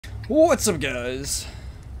What's up, guys?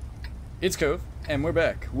 It's Cove, and we're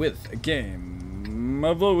back with a game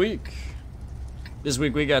of the week. This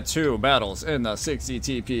week we got 2 battles in the 60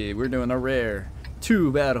 TP. We're doing a rare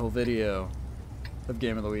 2-battle video of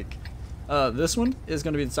game of the week. This one is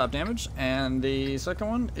going to be the top damage, and the second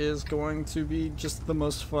one is going to be just the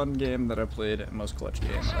most fun game that I played, and most clutch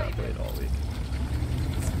game that I played all week.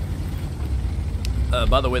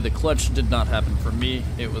 By the way, the clutch did not happen for me.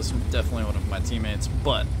 It was definitely one of my teammates,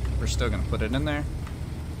 but we're still going to put it in there.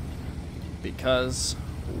 Because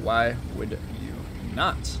why would you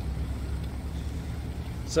not?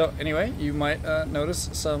 So anyway, you might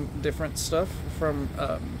notice some different stuff from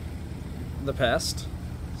the past,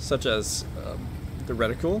 such as the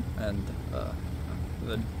reticle and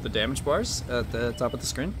the damage bars at the top of the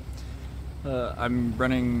screen. I'm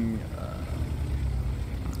running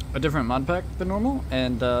a different mod pack than normal,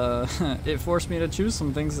 and it forced me to choose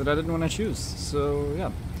some things that I didn't want to choose. So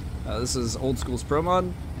yeah, this is Old School's Pro Mod,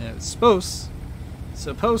 and it's supposed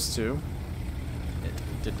to,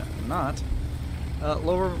 it did not,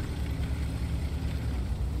 lower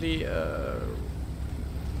the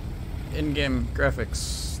in-game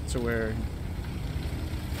graphics to where,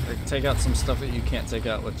 like, take out some stuff that you can't take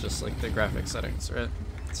out with just like the graphic settings, right?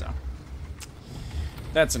 So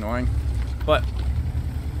that's annoying, but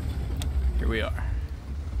here we are.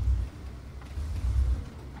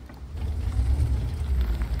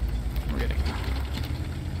 We're getting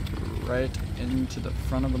right into the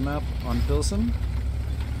front of the map on Pilsen.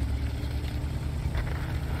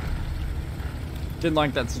 Didn't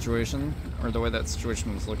like that situation, or the way that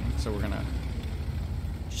situation was looking, so we're gonna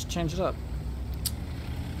just change it up.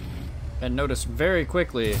 And notice very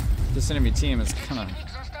quickly, this enemy team is kind of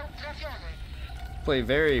play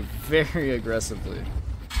very, very aggressively.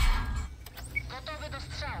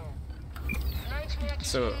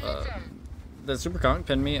 So, the Super Conk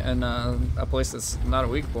pinned me in a place that's not a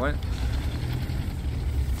weak point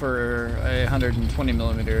for a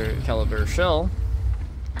 120mm caliber shell,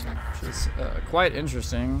 which is quite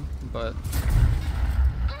interesting, but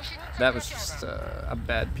that was just a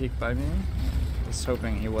bad peek by me. I was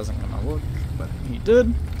hoping he wasn't gonna look, but he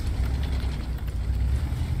did.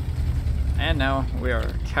 And now we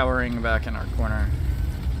are cowering back in our corner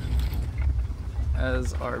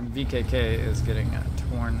as our VKK is getting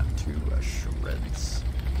torn to shreds.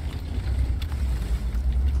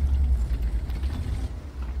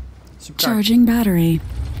 Charging battery.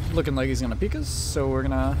 Looking like he's gonna peek us, so we're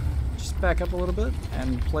gonna just back up a little bit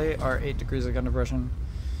and play our 8 degrees of gun depression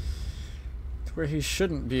to where he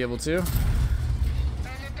shouldn't be able to.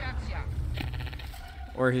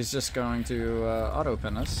 Or he's just going to auto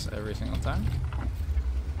pin us every single time.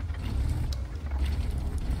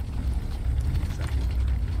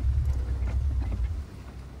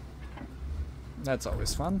 That's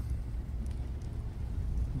always fun.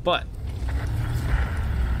 But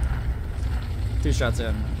 2 shots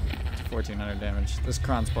in, 1400 damage. This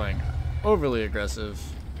Kron's playing overly aggressive.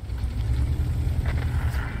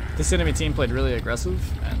 This enemy team played really aggressive,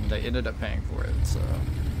 and they ended up paying for it, so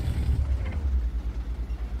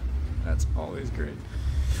that's always great.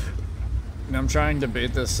 And I'm trying to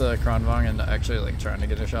bait this Kronvong and actually like trying to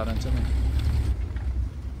get a shot into me.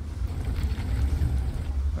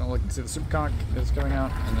 I look and see the Super Conk is coming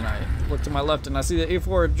out, and then I look to my left and I see the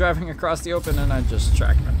A4 driving across the open, and I just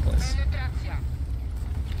track him in place.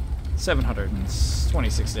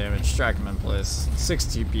 726 damage, track him in place. 6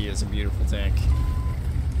 TP is a beautiful tank.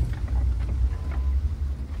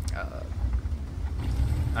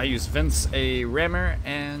 I use Vince, a rammer,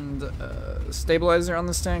 and stabilizer on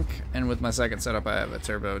this tank, and with my second setup I have a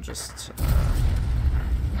turbo just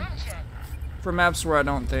for maps where I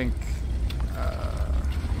don't think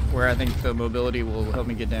where I think the mobility will help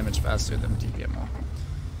me get damage faster than TPMO.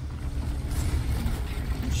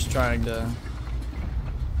 I'm just trying to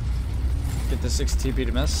get the 6 TP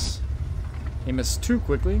to miss. He missed too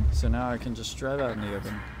quickly, so now I can just drive out in the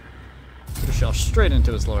open. Put a shell straight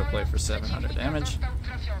into his lower plate for 700 damage.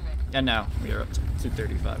 And now we are up to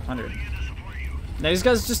 3500. Now these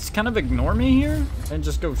guys just kind of ignore me here and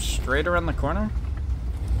just go straight around the corner,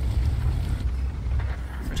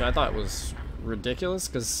 which I thought was ridiculous,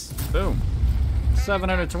 because boom,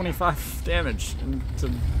 725 damage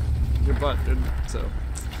into your butt, dude. So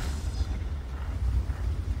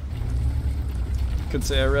could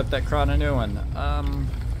say I ripped that Kron a new one.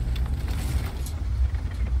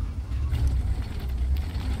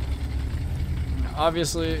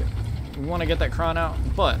 Obviously we want to get that Kron out,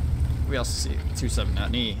 but we also see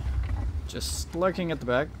 279E just lurking at the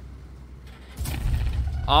back.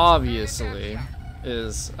 Obviously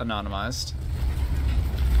is anonymized.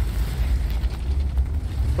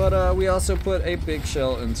 But we also put a big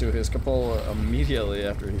shell into his cupola immediately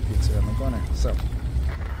after he peeks around the corner. So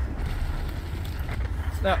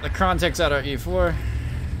now the Kron takes out our E4.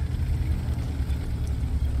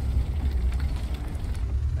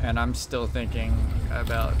 And I'm still thinking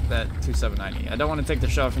about that 279E. I don't want to take the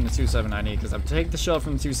shell from the 279E because if I take the shell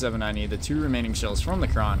from the 279E, the 2 remaining shells from the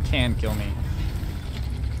Kron can kill me.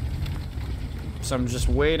 So I'm just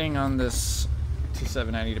waiting on this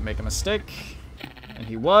 279E to make a mistake. And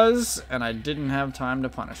he was, and I didn't have time to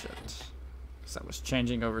punish it. Because I was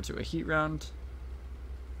changing over to a heat round.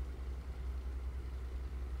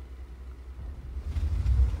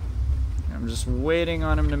 I'm just waiting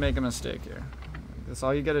on him to make a mistake here. That's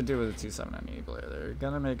all you gotta do with a 279E player. They're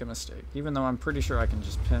gonna make a mistake. Even though I'm pretty sure I can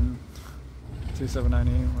just pin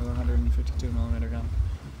 279E with a 152mm gun.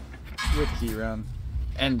 With heat round.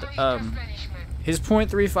 And his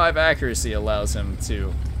 .35 accuracy allows him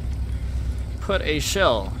to put a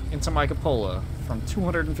shell into my cupola from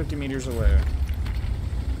 250 meters away.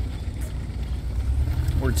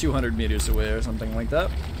 Or 200 meters away or something like that.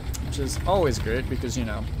 Which is always great because, you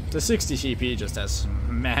know, the 60 CP just has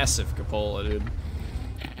massive cupola, dude.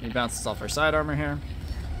 He bounces off our side armor here.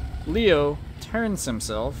 Leo turns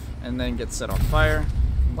himself and then gets set on fire,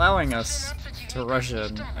 allowing us to rush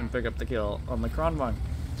in and pick up the kill on the Kronvang.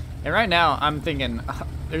 And right now, I'm thinking,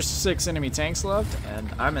 there's 6 enemy tanks left, and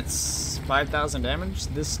I'm at 5,000 damage.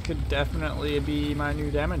 This could definitely be my new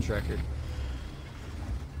damage record.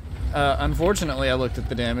 Unfortunately, I looked at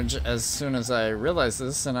the damage as soon as I realized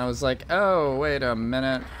this, and I was like, oh, wait a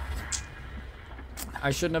minute. I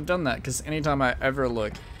shouldn't have done that, because anytime I ever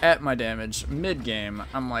look at my damage mid-game,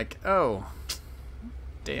 I'm like, oh,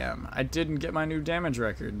 damn, I didn't get my new damage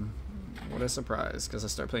record. What a surprise, because I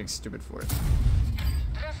start playing stupid for it.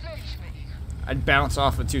 I'd bounce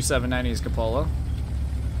off of 279's cupola.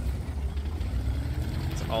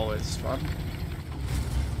 It's always fun.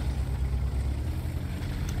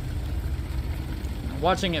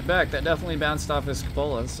 Watching it back, that definitely bounced off his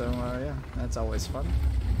cupola, so yeah, that's always fun.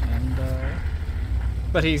 And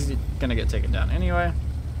but he's gonna get taken down anyway.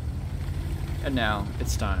 And now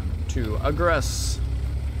it's time to aggress.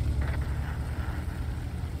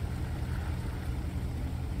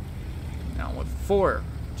 Now with 4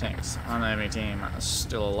 tanks on the enemy team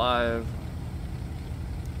still alive.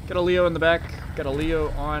 Got a Leo in the back. Got a Leo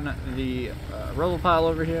on the rubble pile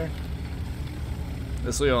over here.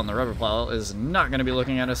 This Leo on the rubber pile is not going to be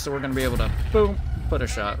looking at us, so we're going to be able to, boom, put a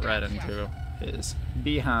shot right into his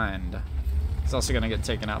behind. He's also going to get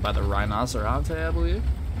taken out by the Rhinoceronte, I believe.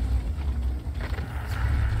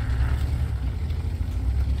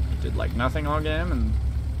 Did like nothing all game and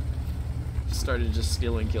started just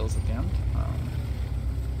stealing kills at the end.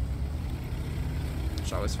 Which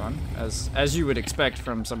is always fun, as you would expect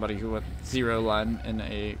from somebody who went 0 line in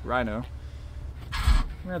a Rhino.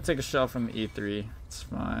 I'm going to take a shell from the E3. It's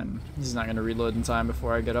fine. He's not going to reload in time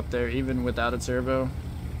before I get up there, even without a turbo.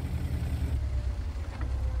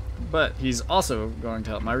 But he's also going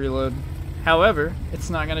to help my reload. However, it's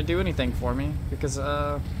not going to do anything for me because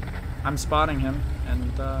I'm spotting him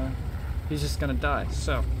and he's just going to die.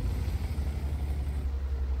 So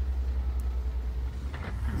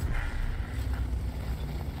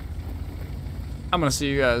I'm going to see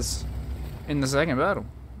you guys in the second battle.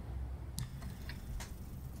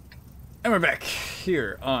 And we're back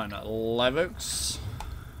here on Live Oaks.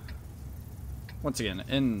 Once again,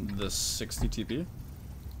 in the 60 TP.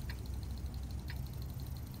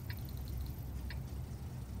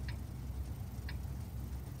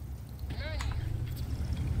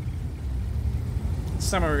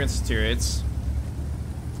 This time we're against tier 8s.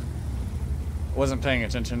 Wasn't paying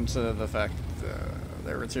attention to the fact that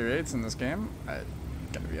there were tier 8s in this game. I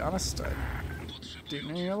gotta be honest, I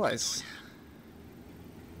didn't realize.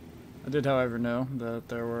 I did, however, know that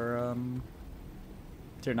there were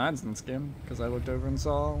tier 9s in this game, because I looked over and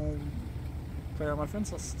saw play on my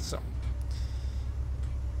friends list, so.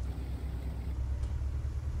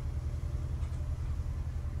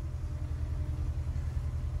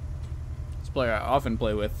 This player I often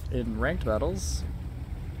play with in ranked battles,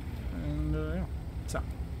 and yeah, so.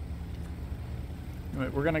 Anyway,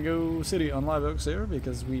 we're gonna go city on Live Oaks here,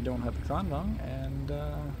 because we don't have a Kronvang, and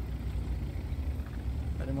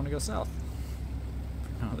I didn't want to go south.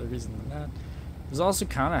 For no other reason than that. I was also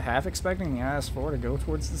kind of half expecting the IS-4 to go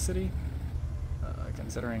towards the city,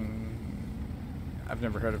 considering I've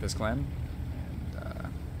never heard of his clan.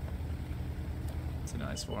 And it's an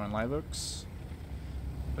IS-4 on Live Oaks.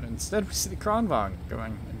 But instead we see the Kronvang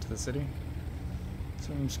going into the city.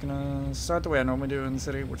 So I'm just gonna start the way I normally do in the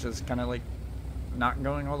city, which is kind of like not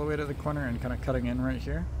going all the way to the corner and kind of cutting in right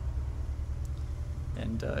here.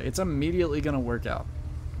 And it's immediately going to work out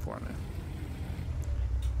for me.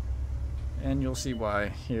 And you'll see why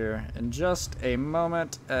here in just a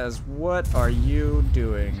moment. As what are you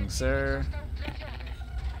doing, sir?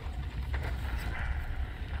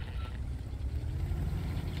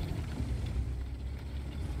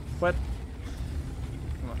 What?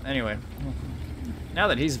 Well, anyway, now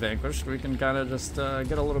that he's vanquished, we can kind of just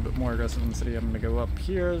get a little bit more aggressive in the city. I'm going to go up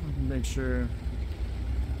here, make sure.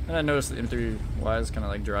 And I noticed the M3Y is kind of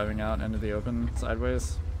like driving out into the open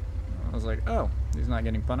sideways. I was like, oh, he's not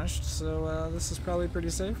getting punished, so this is probably pretty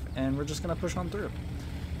safe, and we're just going to push on through.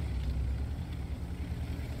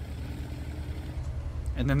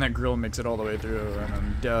 And then that grill makes it all the way through, and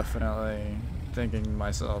I'm definitely thinking to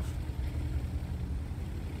myself,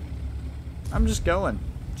 I'm just going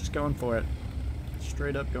for it.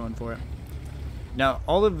 Straight up going for it. Now,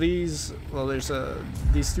 all of these, well, there's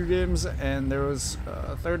these 2 games, and there was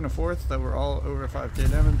a 3rd and a 4th that were all over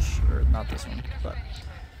 5k damage, or not this one, but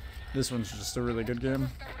this one's just a really good game.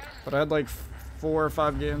 But I had like 4 or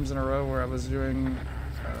 5 games in a row where I was doing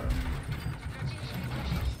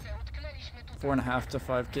 4.5 to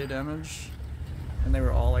 5k damage, and they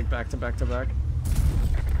were all like back to back to back.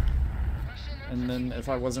 And then if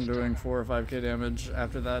I wasn't doing 4 or 5k damage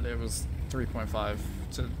after that, it was 3.5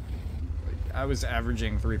 to. I was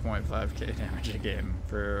averaging 3.5k damage a game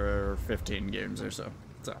for 15 games or so.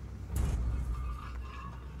 So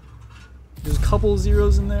there's a couple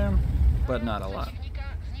zeros in there, but not a lot.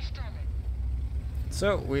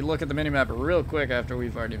 So we look at the minimap real quick after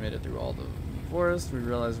we've already made it through all the forest. We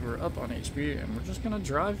realize we're up on HP, and we're just gonna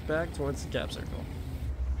drive back towards the cap circle.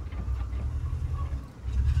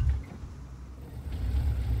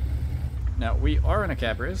 Now we are in a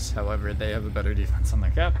cap race, however they have a better defense on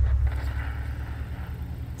their cap.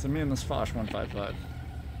 So me and this Foch 155.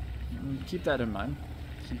 Keep that in mind.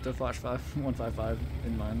 Keep the Foch 155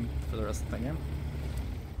 in mind for the rest of the game.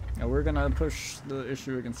 Now we're gonna push the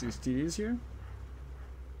issue against these TDs here.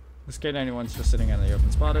 This K91's just sitting in the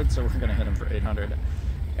open spotted, so we're gonna hit him for 800.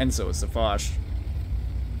 And so is the Foch.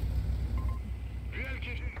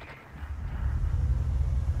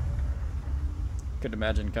 Could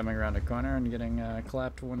imagine coming around a corner and getting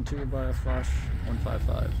clapped 1-2 by a Foch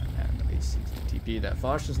 155 and a CTP. That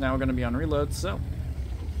Foch is now going to be on reload, so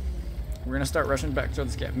we're going to start rushing back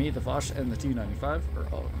towards the cap. Me, the Foch, and the T95 are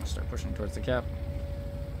all going to start pushing towards the cap.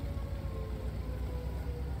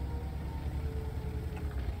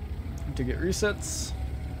 To get resets.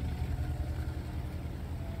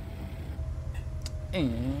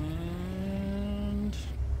 And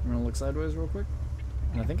I'm going to look sideways real quick.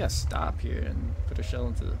 And I think I stop here and put a shell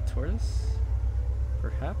into the tortoise.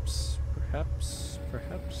 Perhaps.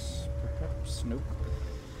 Nope.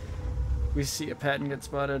 We see a Patton get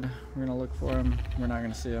spotted. We're gonna look for him. We're not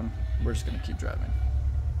gonna see him. We're just gonna keep driving.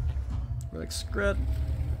 We're like, screw it.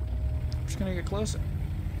 We're just gonna get closer.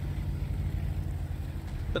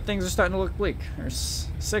 But things are starting to look bleak. There's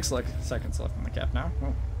 6 seconds left on the cap now.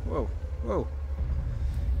 Whoa.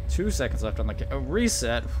 2 seconds left on the cap. Oh,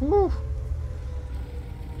 reset. Whew.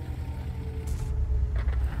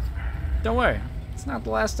 Don't worry, it's not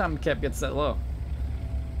the last time the cap gets that low.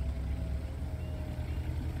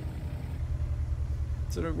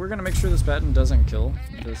 So we're gonna make sure this Patton doesn't kill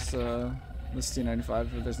this this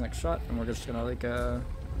T95 with his next shot, and we're just gonna like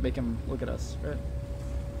make him look at us, right?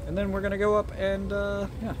 And then we're gonna go up and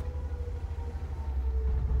yeah,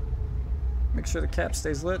 make sure the cap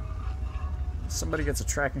stays lit. Somebody gets a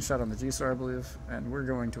tracking shot on the G-Star, I believe, and we're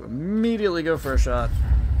going to immediately go for a shot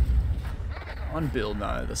on Bill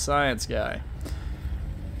Nye, the science guy.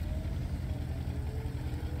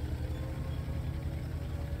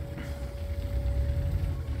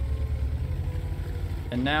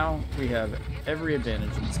 And now we have every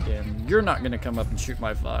advantage in this game. You're not going to come up and shoot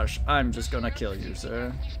my Foch. I'm just going to kill you,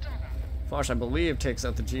 sir. Foch, I believe, takes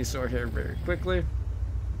out the G-Star here very quickly.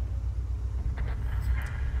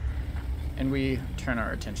 And we turn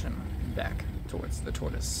our attention back towards the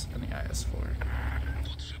tortoise and the IS-4.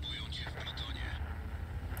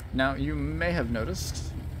 Now, you may have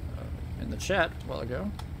noticed in the chat a while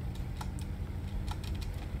ago,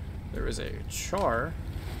 there was a char.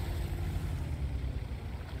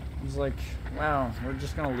 I was like, wow, we're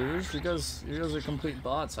just gonna lose? You guys are complete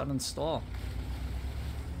bots, uninstall.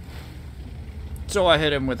 So I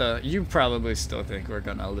hit him with a, you probably still think we're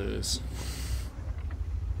gonna lose.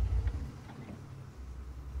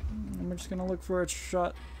 And we're just gonna look for a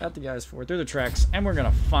shot at the guys through the tracks, and we're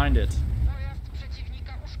gonna find it.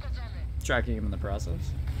 Tracking him in the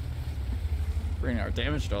process. Bringing our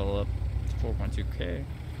damage total up to 4.2k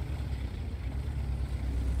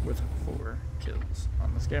with 4 kills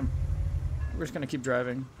on this game. we're just gonna keep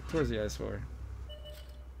driving towards the ice floor.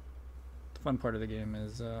 The fun part of the game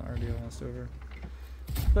is already almost over.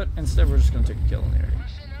 But instead we're just gonna take a kill in the area.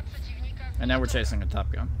 And now we're chasing a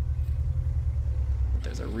Top Gun.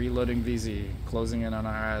 There's a reloading VZ closing in on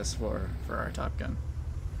our ice floor for our Top Gun.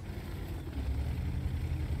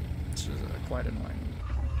 Which is quite annoying.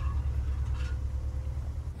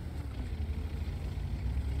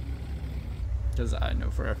 Because I know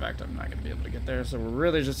for a fact I'm not going to be able to get there, so we're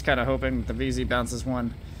really just kind of hoping the VZ bounces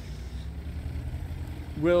one.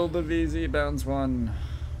 Will the VZ bounce one?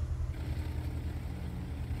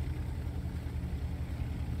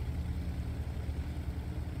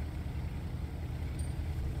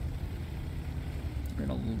 We're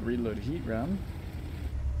going to reload a heat round.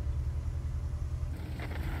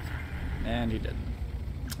 And he didn't.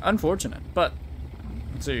 Unfortunate, but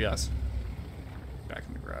see you guys back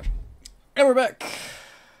in the garage. And we're back.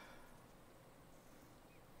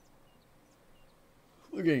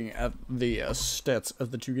 Looking at the stats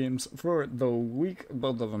of the two games for the week,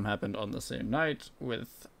 both of them happened on the same night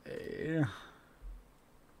with a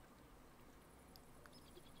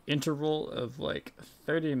interval of like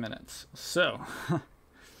 30 minutes. So,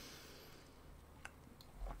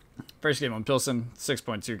 first game on Pilsen,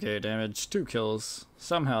 6.2k damage, 2 kills.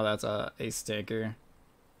 Somehow that's a ace tanker,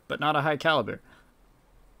 but not a high caliber.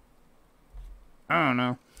 I don't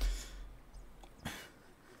know. It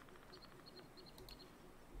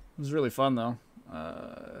was really fun though.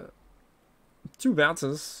 2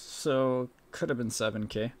 bounces, so could have been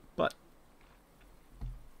 7k, but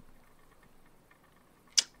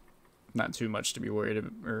not too much to be worried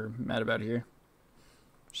or mad about here.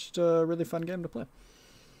 Just a really fun game to play.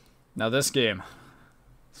 Now this game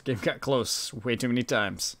got close way too many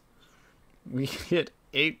times. We hit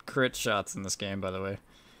 8 crit shots in this game, by the way.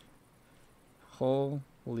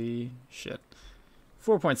 Holy shit.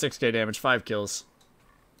 4.6k damage, 5 kills.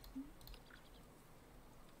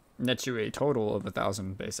 Net you a total of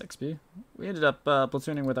 1,000 base XP. We ended up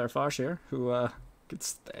platooning with our Fosh here, who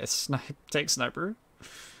gets a tank sniper,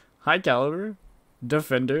 high caliber,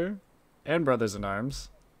 defender, and brothers in arms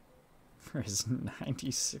for his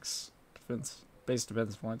 96 base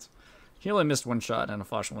defense points. He only missed 1 shot and a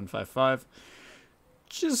Fosh 155,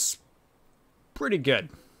 which is pretty good.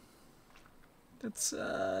 It's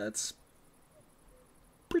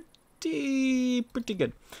pretty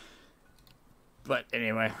good. But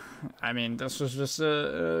anyway, I mean, this was just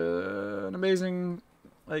an amazing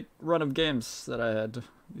like run of games that I had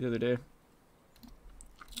the other day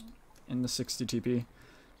in the 60 TP.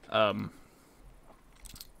 I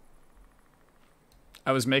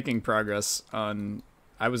was making progress on.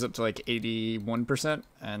 I was up to like 81%,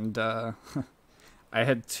 and I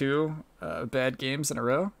had 2 bad games in a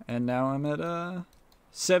row, and now I'm at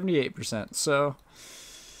 78%. So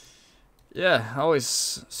yeah,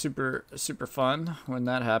 always super fun when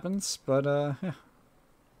that happens. But yeah.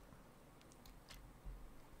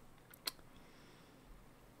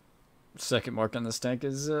 Second mark on this tank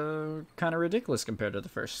is kind of ridiculous compared to the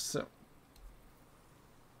first. So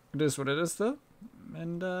it is what it is, though,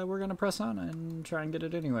 and we're gonna press on and try and get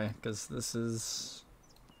it anyway, because this is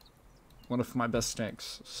one of my best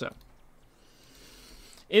tanks. So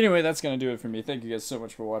anyway, that's gonna do it for me. Thank you guys so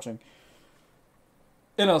much for watching,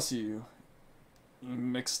 and I'll see you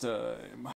next time.